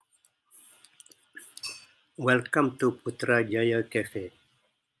Welcome to Putrajaya Cafe.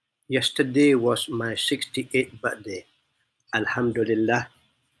 Yesterday was my 68th birthday. Alhamdulillah,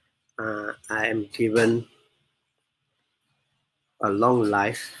 I am given a long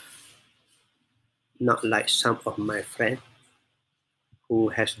life, not like some of my friends who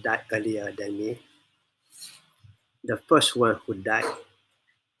has died earlier than me. The first one who died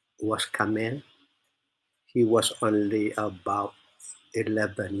was Kamel. He was only about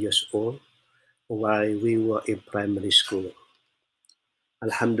 11 years old while we were in primary school.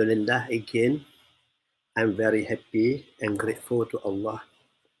 Alhamdulillah, again, I'm very happy and grateful to Allah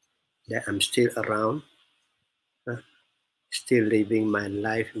that I'm still around, uh, still living my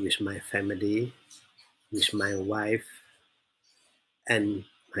life with my family, with my wife and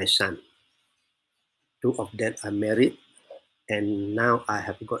my son. Two of them are married, and now I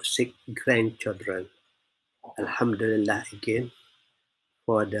have got 6 grandchildren. Alhamdulillah again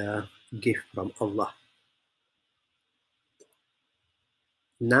for the gift from Allah.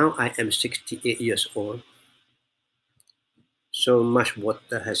 Now I am 68 years old. So much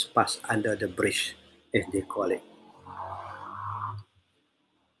water has passed under the bridge, as they call it.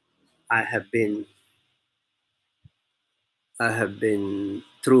 I have been I have been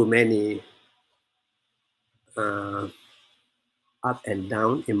through many uh, up and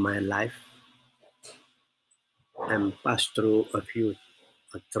down in my life and passed through a few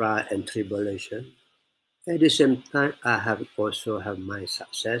trial and tribulation. At the same time, I have also have my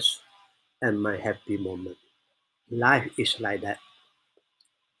success and my happy moment. Life is like that.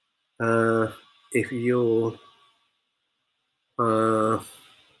 Uh, if you uh,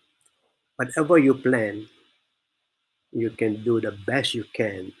 whatever you plan, you can do the best you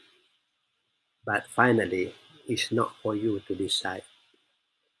can. But finally, it's not for you to decide.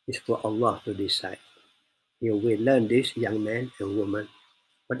 It's for Allah to decide. You will learn this, young man and woman.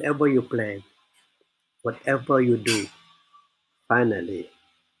 Whatever you plan, whatever you do, finally,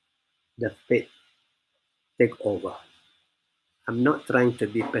 the fate take over. I'm not trying to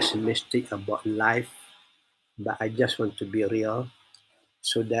be pessimistic about life, but I just want to be real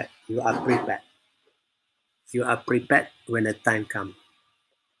so that you are prepared. You are prepared when the time comes.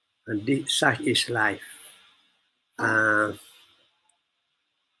 And this, such is life. Uh,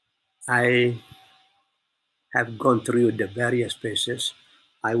 I have gone through the various phases.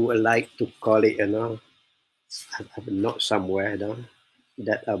 I would like to call it, I'm not somewhere,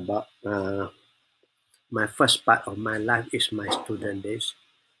 that about my first part of my life is my student days.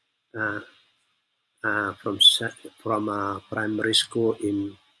 Uh, from primary school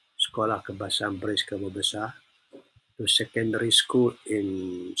in Sekolah Kebangsaan Beriska Membesar to secondary school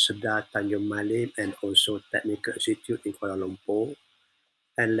in Sedar Tanjung Malim and also Technical Institute in Kuala Lumpur.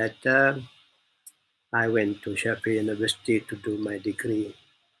 And later, I went to Sheffield University to do my degree.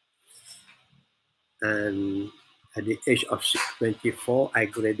 And at the age of 24, I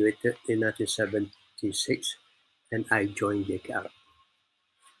graduated in 1976 and I joined JKR.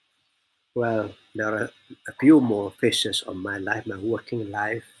 Well, there are a few more phases of my life, my working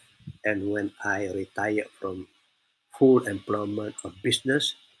life, and when I retired from full employment of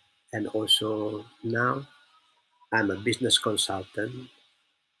business, and also now I'm a business consultant.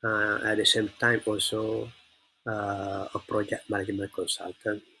 At the same time, also a project management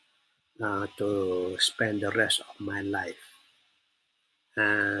consultant to spend the rest of my life.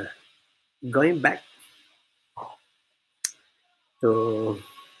 Uh, Going back to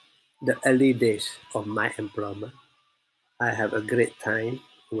the early days of my employment, I have a great time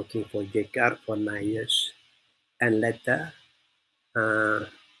working for JKR for 9 years. And later, uh,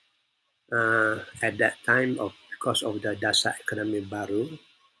 at that time, because of the Dasa Economy Baru,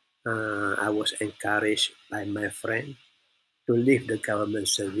 I was encouraged by my friend to leave the government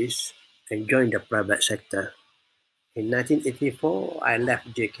service and join the private sector. In 1984, I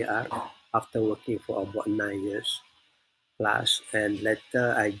left JKR after working for about 9 years plus, and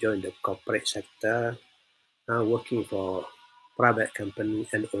later I joined the corporate sector, working for private company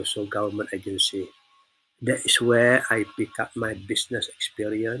and also government agency. That is where I pick up my business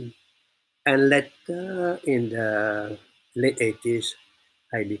experience. And later in the late 80s,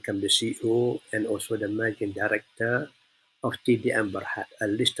 I became the CEO and also the managing director of TDM Berhad, a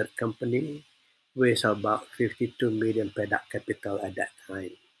listed company with about 52 million product capital at that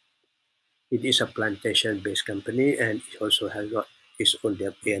time. It is a plantation-based company and it also has got its own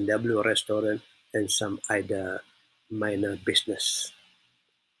A&W restaurant and some other minor business.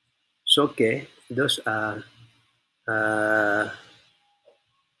 So okay, those are uh,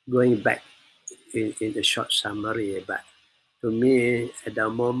 going back in a short summary, but to me, at the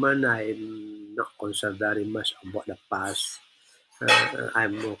moment, I'm not concerned very much about the past.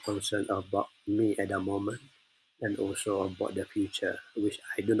 I'm more concerned about me at the moment, and also about the future, which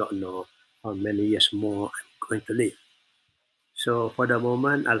I do not know how many years more I'm going to live. So for the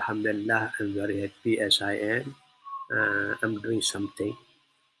moment, Alhamdulillah, I'm very happy as I am. I'm doing something,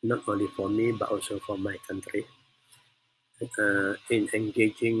 not only for me, but also for my country, in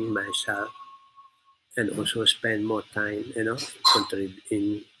engaging myself and also spend more time,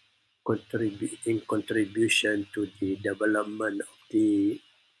 in contribution to the development of the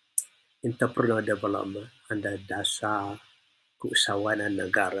entrepreneur development under Dasar Keusahawanan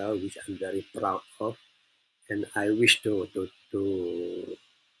Negara, which I'm very proud of, and I wish to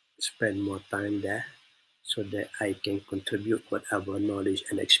spend more time there so that I can contribute whatever knowledge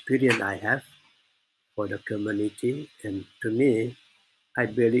and experience I have for the community. And to me, I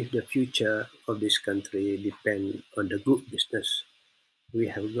believe the future of this country depends on the good business. We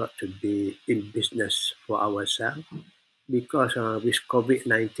have got to be in business for ourselves because with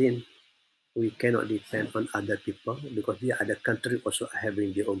COVID-19, we cannot depend on other people because the other country also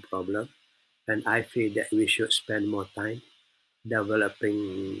having their own problem. And I feel that we should spend more time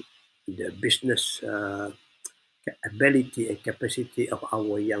developing the business ability and capacity of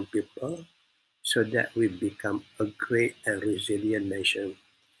our young people so that we become a great and resilient nation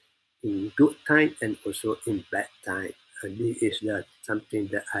in good time and also in bad time. And this is something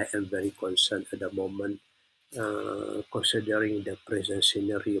that I am very concerned at the moment, considering the present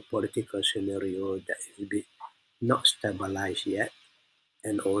scenario, political scenario that is not stabilized yet,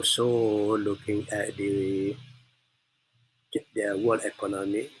 and also looking at the world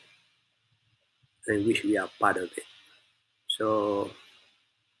economy in which we are part of it. So,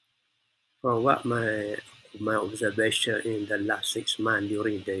 from what my observation in the last 6 months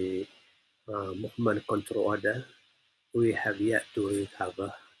during the movement control order, we have yet to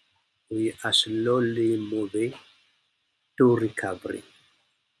recover. We are slowly moving to recovery,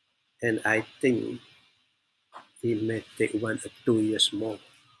 and I think it may take 1 or 2 years more.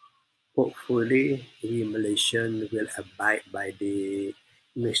 Hopefully, we Malaysians will abide by the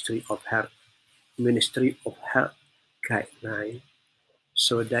Ministry of Health Ministry of Health guideline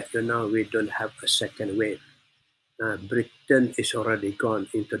so that we don't have a second wave. Britain is already gone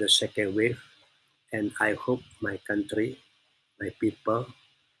into the second wave, and I hope my country, my people,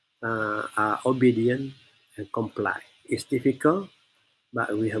 are obedient and comply. It's difficult,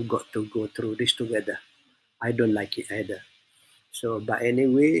 but we have got to go through this together. I don't like it either. So, but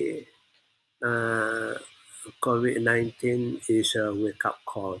anyway, uh, COVID-19 is a wake up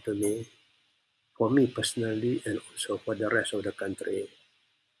call to me, for me personally, and also for the rest of the country.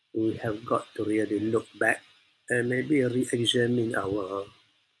 We have got to really look back and maybe re-examine our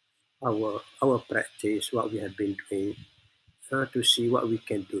practice, what we have been doing, to see what we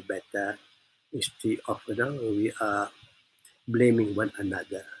can do better instead of we are blaming one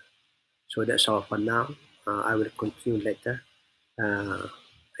another. So that's all for now. I will continue later uh,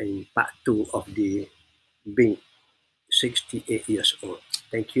 in part two of the being 68 years old.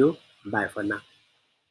 Thank you. Bye for now.